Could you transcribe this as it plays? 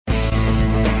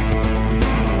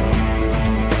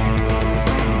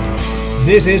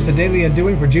This is the Daily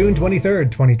Undoing for June 23rd,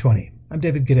 2020. I'm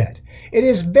David Cadet. It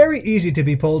is very easy to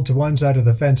be pulled to one side of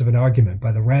the fence of an argument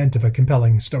by the rant of a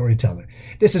compelling storyteller.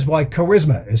 This is why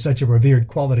charisma is such a revered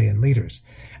quality in leaders.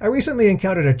 I recently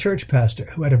encountered a church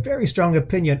pastor who had a very strong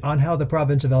opinion on how the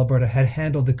province of Alberta had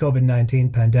handled the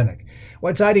COVID-19 pandemic.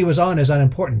 What side he was on is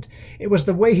unimportant. It was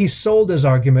the way he sold his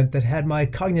argument that had my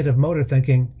cognitive motor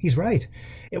thinking, he's right.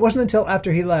 It wasn't until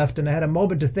after he left and I had a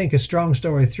moment to think his strong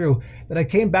story through that I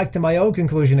came back to my own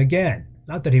conclusion again.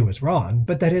 Not that he was wrong,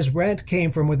 but that his rant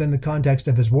came from within the context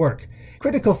of his work.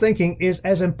 Critical thinking is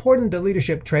as important a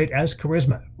leadership trait as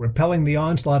charisma. Repelling the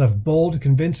onslaught of bold,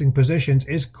 convincing positions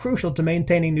is crucial to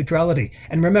maintaining neutrality.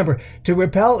 And remember, to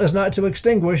repel is not to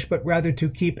extinguish, but rather to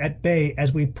keep at bay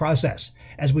as we process,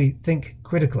 as we think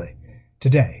critically.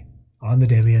 Today, on the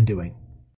Daily Undoing.